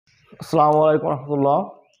আসসালামু আলাইকুম রহমতুল্লাহ।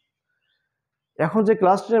 এখন যে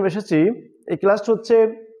ক্লাসটি নিয়ে এসেছি এই ক্লাসটি হচ্ছে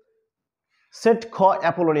সেট খ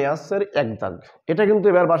অ্যাপোলোনিয়াসের এক দাগ। এটা কিন্তু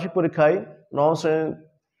এবার বার্ষিক পরীক্ষায় নবম শ্রেণীর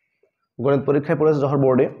গণিত পরীক্ষায় পড়েছে যশোর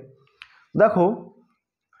বোর্ডে। দেখো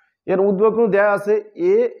এর উদ্ভব কিন্তু দেওয়া আছে,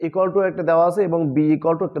 এ ইকুয়াল টু একটা দেওয়া আছে এবং বি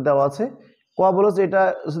ইকুয়াল টু একটা দেওয়া আছে। ক বলেছে এটা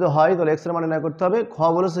যদি হয় তাহলে এক্স এর মান নির্ণয় করতে হবে। খ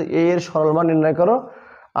বলেছে এ এর সরল মান নির্ণয় করো।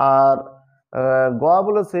 আর গ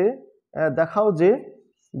বলেছে দেখাও যে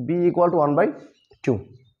বি ইকুয়াল টু 1/2।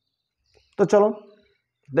 তো চলো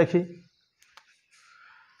দেখি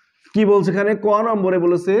কি বলছে। এখানে ক নম্বরে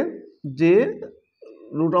বলেছে যে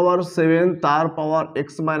 √7 তার পাওয়ার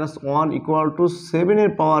x-1 ইকুয়াল টু 7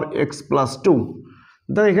 এর পাওয়ার x+2।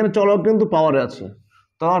 দেখো এখানে চলক কিন্তু পাওয়ারে আছে,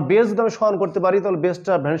 তো আমার বেস যদি আমি সমান করতে পারি তাহলে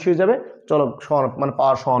বেসটা ভ্যানিশ হয়ে যাবে, চলক সমান মানে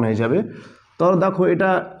পাওয়ার সমান হয়ে যাবে। তাহলে দেখো এটা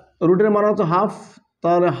রুটের মান হচ্ছে হাফ,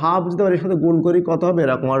 তাহলে হাফ যদি আমরা এর সাথে গুণ করি কত হবে,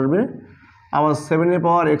 এরকম আসবে। আবার 7 এর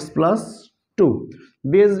পাওয়ার x+2,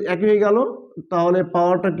 বেস একই হয়ে গেল, তাহলে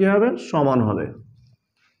পাওয়ারটা কি হবে, সমান হবে।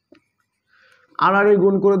 আর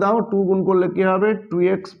গুণ করে দাও, 2 গুণ করলে কি হবে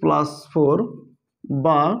 2x+4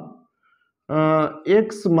 বা x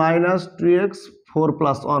 - 2x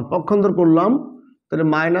 4+1 পক্ষান্তর করলাম, তাহলে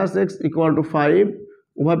 -x = 5।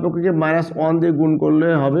 উভয় পক্ষকে -1 দিয়ে গুণ করলে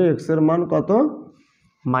হবে x এর মান কত,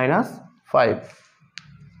 -5।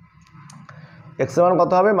 x এর মান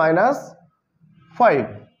কত হবে, -5।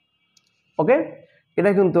 ওকে, এটা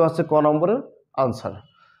কিন্তু আছে ক নম্বরের আনসার।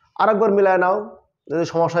 আরেকবার মিলায় নাও, যদি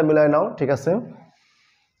সমস্যায় মিলায় নাও, ঠিক আছে।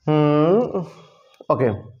 ওকে,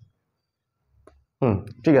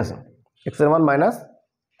 ঠিক আছে, x এর মান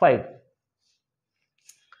 -5।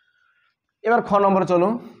 এবার খ নম্বরে চলো।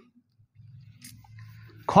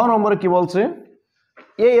 খ নম্বরে কি বলছে,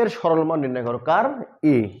 এ এর সরল মান নির্ণয় করো। কার,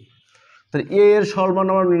 এ। তাহলে এ এর সরল মান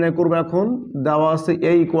আমরা নির্ণয় করবো। এখন দেওয়া আছে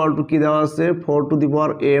a ইকুয়াল টু কি দেওয়া আছে, 4m -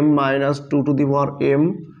 2m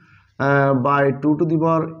বাই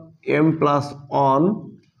 2m+1,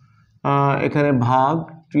 এখানে ভাগ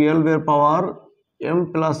 12 এর পাওয়ার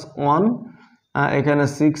m+1, এখানে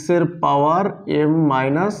 6 এর পাওয়ার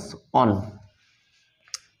m-1।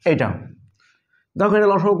 এইটা দেখো এটা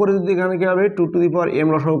লসাগু করে যদি এখানে কি হবে, 2m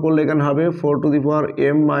লসাগু করলে এখানে হবে 4m -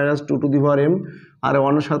 2m, আর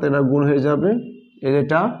 1 এর সাথে এটা গুণ হয়ে যাবে,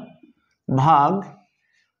 এটা ভাগ।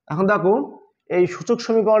 এখন দেখো এই সূচক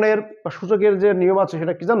সমীকরণের বা সূচকের যে নিয়ম আছে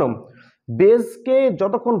সেটা কি জানো, বেসকে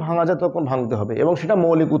যতক্ষণ ভাঙা যায় ততক্ষণ ভাঙতে হবে, এবং সেটা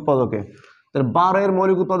মৌলিক উৎপাদকে। তাহলে 12 এর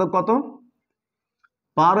মৌলিক উৎপাদক কত,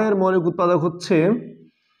 12 এর মৌলিক উৎপাদক হচ্ছে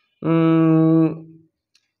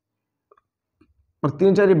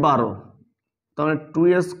 3 4 12, তাহলে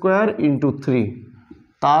 2a² × 3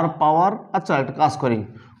 তার পাওয়ার। আচ্ছা একটা কাজ করি,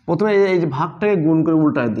 প্রথমে এই যে ভাগটাকে গুণ করে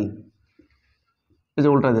উল্টায় দিই, এই যে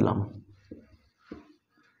উল্টায় দিলাম,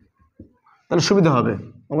 তাহলে সুবিধা হবে,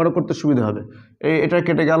 অঙ্কটা করতে সুবিধা হবে। এটা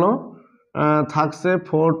কেটে গেল, থাকছে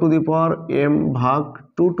 4m ভাগ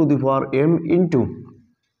 2m ইন্টু,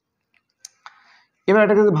 এবার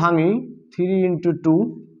এটা যদি ভাঙি 3 ×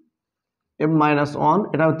 2m-1,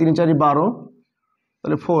 এটা 3 4 12,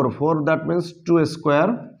 তাহলে 4 দ্যাট মিনস 2²।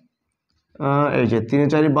 এই যে 3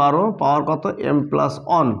 4 12 পাওয়ার কত,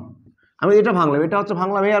 m+1। আমি এটা ভাঙলাম, এটা হচ্ছে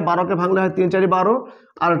ভাঙলাম এই, আর 12কে ভাঙলে হয় 3 4 12,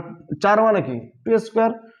 আর 4 মানে কি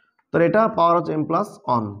 2², তাহলে এটা পাওয়ার হচ্ছে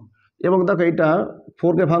m+1। এবং দেখো এটা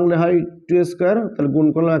 4কে ভাঙলে হয় 2², তাহলে গুণ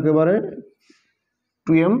করলে একেবারে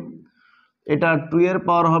 2m, এটা 2 এর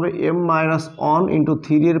পাওয়ার হবে m-1 ইন্টু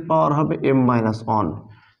 3 এর পাওয়ার হবে m-1।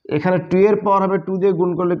 এখানে 2 এর পাওয়ার হবে 2 দিয়ে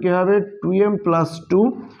গুণ করলে কি হবে 2m+2,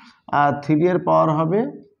 আর 3 এর পাওয়ার হবে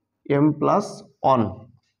m+1।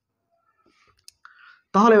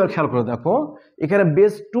 তাহলে এবার খেয়াল করে দেখো, এখানে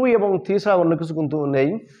বেস 2 এবং 3 ছাড়া অন্য কিছু কিন্তু নেই,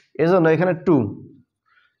 এজন্য এখানে 2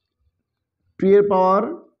 এর পাওয়ার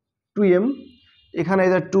 2m, এখানে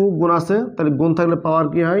এই যে 2 গুণ আছে, তাহলে গুণ থাকলে পাওয়ার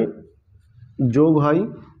কি হয়, যোগ হয়।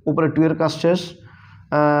 উপরে 2 এর কাজ শেষ,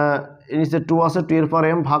 নিচে 2 আছে, 2 এর পাওয়ার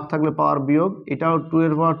m, ভাগ থাকলে পাওয়ার বিয়োগ, এটাও 2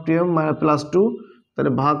 এর পাওয়ার 2m +2,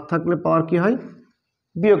 তাহলে ভাগ থাকলে পাওয়ার কি হয়,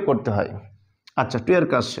 বিয়োগ করতে হয়। আচ্ছা 2 এর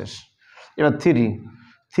কাজ শেষ। এবার 3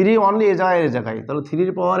 অনলি এ জায়গায়, তাহলে 3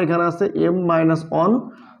 এর পাওয়ার এখানে আছে m-1,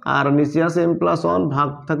 আর নিচে আছে m+1, ভাগ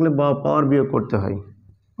থাকলে পাওয়ার বিয়োগ করতে হয়।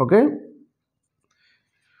 ওকে,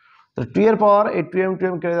 তো 2 এর পাওয়ার এই 2m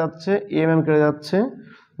কেটে যাচ্ছে, m কেটে যাচ্ছে,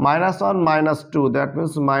 -1 - 2 দ্যাট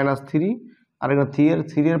মিনস -3, আর এখানে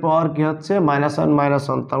 3 এর পাওয়ার কি হচ্ছে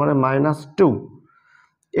 -1 তার মানে -2।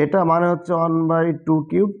 এটা মানে হচ্ছে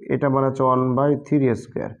 1/2³, এটা মানে হচ্ছে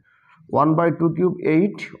 1/3²। 1/2³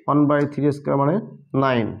 8, 1/3² মানে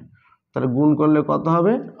 9, তাহলে গুণ করলে কত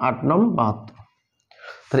হবে 8 × 9 = 72।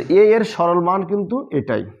 তাহলে এ এর সরল মান কিন্তু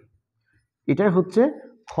এটাই হচ্ছে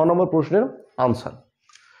খ নম্বর প্রশ্নের আনসার।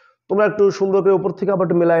 তোমরা একটু সুন্দর করে উপর থেকে আবার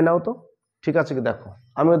একটু মিলাই নাও তো, ঠিক আছে কি দেখো,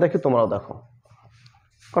 আমিও দেখি তোমরাও দেখো,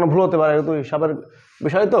 কোনো ভুল হতে পারে, তো হিসাবের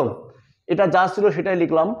বিষয় তো। এটা যা ছিল সেটাই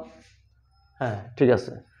লিখলাম, হ্যাঁ ঠিক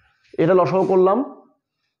আছে। এটা লসাগু করলাম,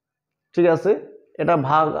 ঠিক আছে। এটা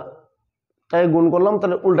ভাগ তাই গুণ করলাম,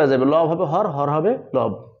 তাহলে উল্টা যাবে, লব হবে হর, হর হবে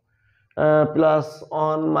লব, প্লাস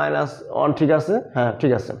অন মাইনাস অন, ঠিক আছে, হ্যাঁ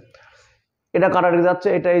ঠিক আছে। এটা কাটাকাটি যাচ্ছে,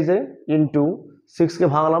 এটা এই যে ইন্টু 6কে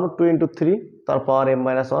ভাঙলাম 2 × 3, তারপর m -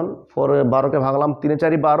 1, 4 12কে ভাঙলাম 3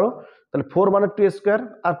 4 12, তাহলে 4 মানে 2 স্কোয়ার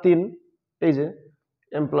আর 3 এই যে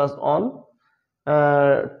m প্লাস অন,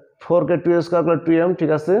 4কে 2 স্কোয়ার করলে 2m,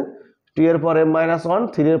 ঠিক আছে। 2 এর পর m - 1,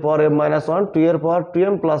 3 এর পর m - 1, 2 এর পর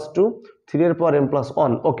 2m প্লাস 2, 3 এর পর m প্লাস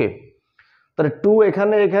 1, ওকে। তাহলে 2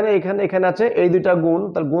 এখানে এখানে এখানে এখানে আছে, এই দুইটা গুণ,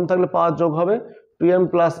 তাহলে গুণ থাকলে পাওয়ার যোগ হবে 2m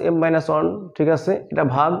প্লাস m - 1, ঠিক আছে। এটা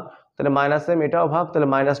ভাগ, তাহলে মাইনাস m, এটাও ভাগ, তাহলে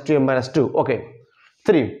মাইনাস 2m - 2, ওকে।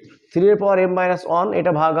 3 এর পর m - 1,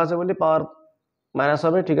 এটা ভাগ আছে বলে পাওয়ার মাইনাস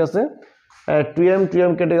হবে, ঠিক আছে। 2m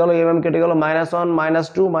কেটে গেল, mm কেটে গেল, -1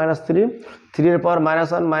 -2 -3, 3 এর পর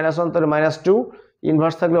 -1 তাহলে -2,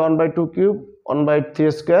 ইনভার্স থাকলে 1/2 কিউব, 1/3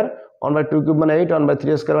 স্কোয়ার, 1/2 কিউব মানে 8,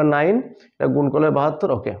 1/3 স্কোয়ার মানে 9, এটা গুণ করলে 72,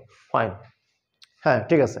 ওকে ফাইন, হ্যাঁ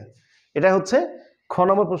ঠিক আছে। এটা হচ্ছে খ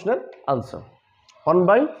নম্বর প্রশ্নের আনসার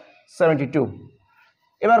 1/72।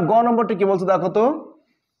 এবার গ নম্বরটি কি বলছে দেখো তো,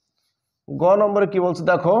 গ নম্বরে কি বলছে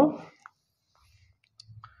দেখো,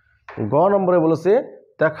 গ নম্বরে বলেছে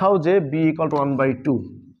দেখাও যে b = 1/2,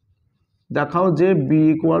 দেখাও যে b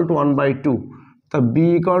 = 1/2। তা b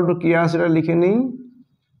 = কি আছে এটা লিখে নিই,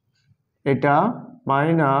 এটা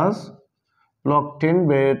minus log 10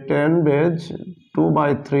 base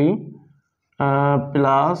 2/3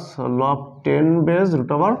 plus log 10 base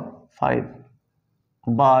 √5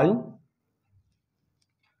 by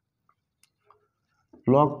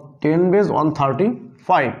log 10 base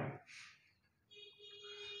 135।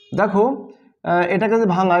 দেখো এটাকে যদি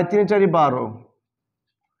ভাঙায় 3 4 12,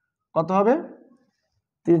 কত হবে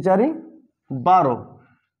 3 4 12,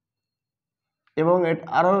 এবং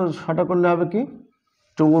আরো ছটা করলে হবে কি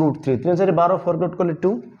 2√3, 3 4 12, 4 কে করলে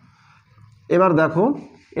 2। এবার দেখো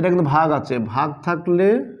এটা কিন্তু ভাগ আছে, ভাগ থাকলে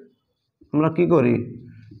আমরা কি করি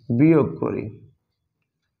বিয়োগ করি,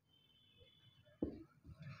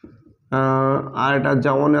 আর এটা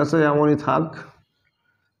যেমন আছে এমনই থাক,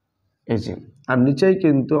 এই যে। আর নিচেই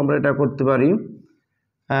কিন্তু আমরা এটা করতে পারি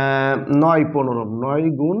 9 15, 9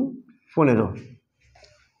 গুণ 15,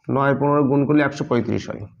 9 15 গুণ করলে 135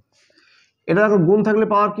 হয়। এটা দেখো গুণ থাকলে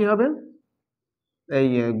পাওয়ার কি হবে, এই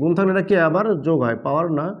গুণ থাকলে এটা কি আবার যোগ হয়, পাওয়ার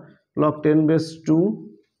না, log 10 বেজ 2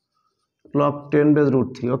 log 10 বেজ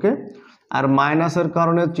 √3, ওকে। আর মাইনাসের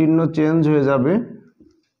কারণে চিহ্ন চেঞ্জ হয়ে যাবে,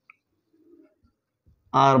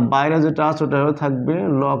 আর বাইরে যেটা আছে ওটা থাকবে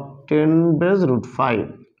log 10 বেজ √5।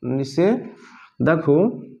 নিচে দেখো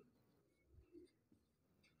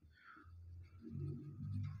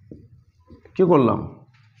কি করলাম,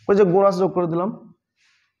 ওই যে গুণ আছে যোগ করে দিলাম,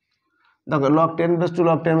 দেখো log 10 বেজ 2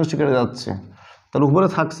 log 10 বেজ 2 কেটে যাচ্ছে, তাহলে উপরে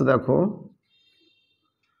থাকছে দেখো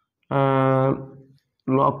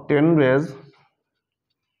log 10 base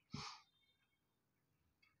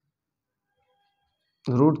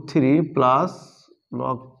 √3 plus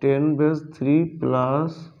log 10 base 3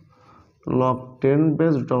 plus log 10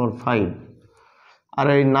 base √5, আর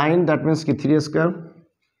এই 9 দ্যাট মিনস কি 3 স্কোয়ার,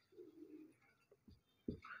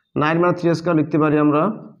 9 মানে 3 স্কোয়ার লিখতে পারি আমরা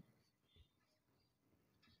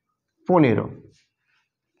 15।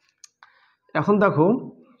 এখন দেখো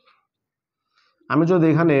আমি যদি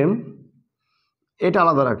এখানে এটা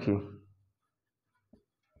আলাদা রাখি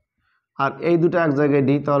আর এই দুটো এক জায়গায়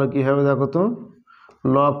দিই, তাহলে কি হবে দেখো তো,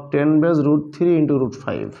 log 10 বেজ √3 ×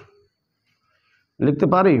 √5 লিখতে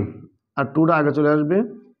পারি, আর 2টা আগে চলে আসবে,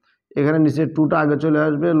 এখানে নিচে 2টা আগে চলে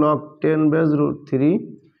আসবে, log 10 বেজ √3,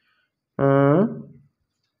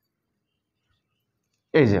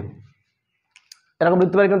 এই যে এরকম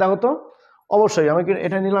লিখতে পারি কিন্তু দেখো তো, অবশ্যই আমি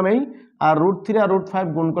এটা নিলাম এই, আর √3 আর √5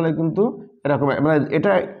 গুণ করলে কিন্তু এরকম, মানে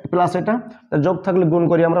এটা প্লাস এটা যোগ থাকলে গুণ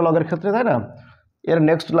করি আমরা লগের ক্ষেত্রে, তাই না। এর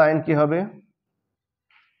নেক্সট লাইন কি হবে,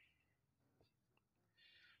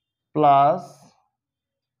 প্লাস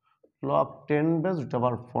log 10 বেজ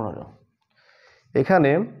 √15,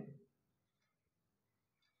 এখানে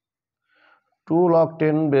 2 log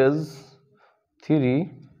 10 বেজ 3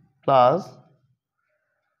 প্লাস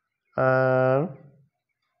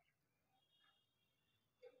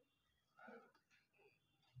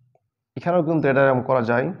এখানেও কিন্তু এটা করা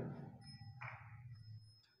যায়,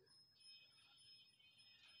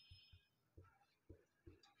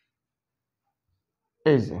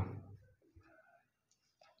 এই যে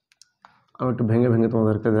আমি একটু ভেঙে ভেঙে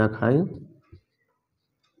তোমাদেরকে দেখাই,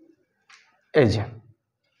 এই যে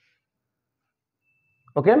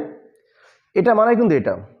ওকে, এটা মানে কিন্তু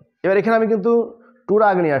এটা। এবার এখানে আমি কিন্তু 2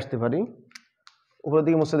 আগে নিয়ে আসতে পারি, উপরের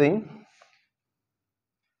দিকে মুছে দিই।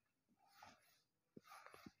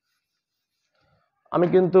 আমি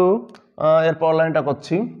কিন্তু এর পরের লাইনটা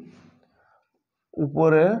করছি,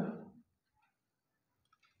 উপরে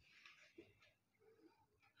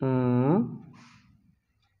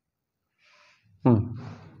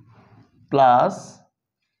প্লাস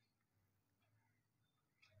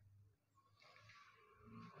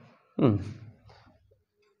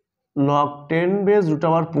log 10 বেস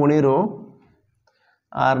 √15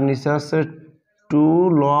 আর নিচে আছে 2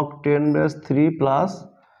 log 10 বেস 3 প্লাস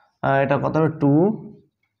এটা কত হবে 2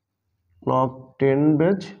 log 10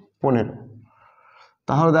 বেস 15।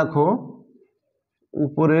 তাহলে দেখো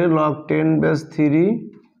উপরে log 10 বেস 3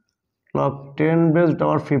 log 10 বেস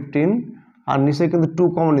 √15 আর নিচে কিন্তু 2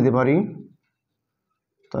 কমন নিতে পারি,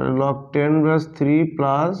 তাহলে log 10 base 3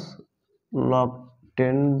 plus log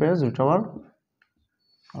 10 base √,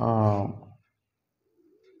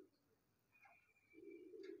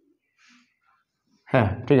 হ্যাঁ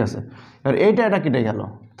ঠিক আছে। আর এটা কেটে গেল,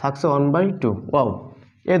 থাকছে 1/2। ওয়াও,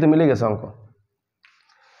 এই তো মিলে গেছে অঙ্ক।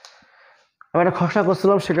 আমি একটা খসড়া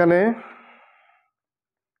করছিলাম সেখানে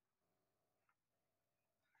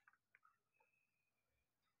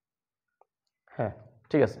হ্যাঁ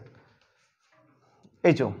ঠিক আছে,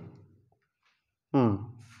 এই চো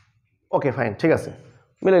ওকে ফাইন, ঠিক আছে,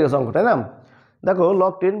 মিলে গেছে অঙ্ক, তাই না? দেখো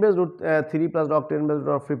log 10 base √3 plus log 10 base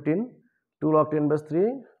 √15, 2 log 10 base 3,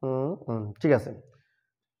 ঠিক আছে,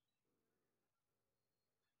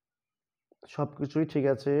 সব কিছুই ঠিক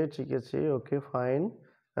আছে, ঠিক আছে, ওকে ফাইন।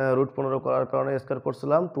 √15 করার কারণে স্কয়ার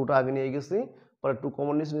করছিলাম, 2টা আগে নিয়ে গেছি, পরে 2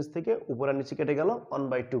 কমন নিচে, নিচ থেকে উপরে নিচে কেটে গেল,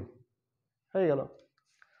 1/2 হয়ে গেল।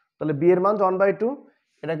 তাহলে বি এর মান 1/2,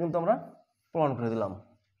 এটা কিন্তু আমরা প্রমাণ করে দিলাম।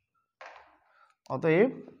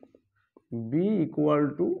 অতএব বি ইকুয়াল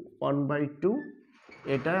টু 1/2,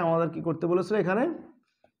 এটা আমাদের কি করতে বলেছিল, এখানে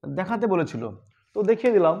দেখাতে বলেছিল, তো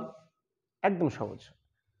দেখিয়ে দিলাম, একদম সহজ।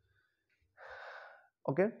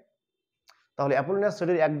 ওকে, তাহলে অ্যাপোলোনিয়াস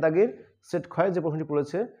সেটের এক দাগের সেট ক্ষয় যে প্রশ্নটি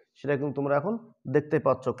পড়েছে সেটা কিন্তু তোমরা এখন দেখতে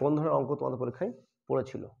পাচ্ছ কোন ধরনের অঙ্ক তোমাদের পরীক্ষায়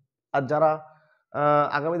পড়েছিল। আর যারা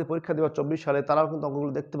আগামীতে পরীক্ষা দেওয়া 24 সালে, তারাও কিন্তু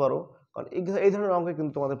অঙ্কগুলো দেখতে পারো, কারণ এই ধরনের অঙ্ক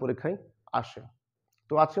কিন্তু তোমাদের পরীক্ষায় আসে।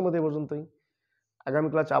 তো আজকের মতো এই পর্যন্তই, আগামী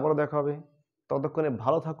ক্লাসে আবারও দেখা হবে। ততক্ষণে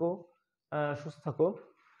ভালো থাকো, সুস্থ থাকো,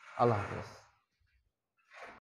 আল্লাহ হাফেজ।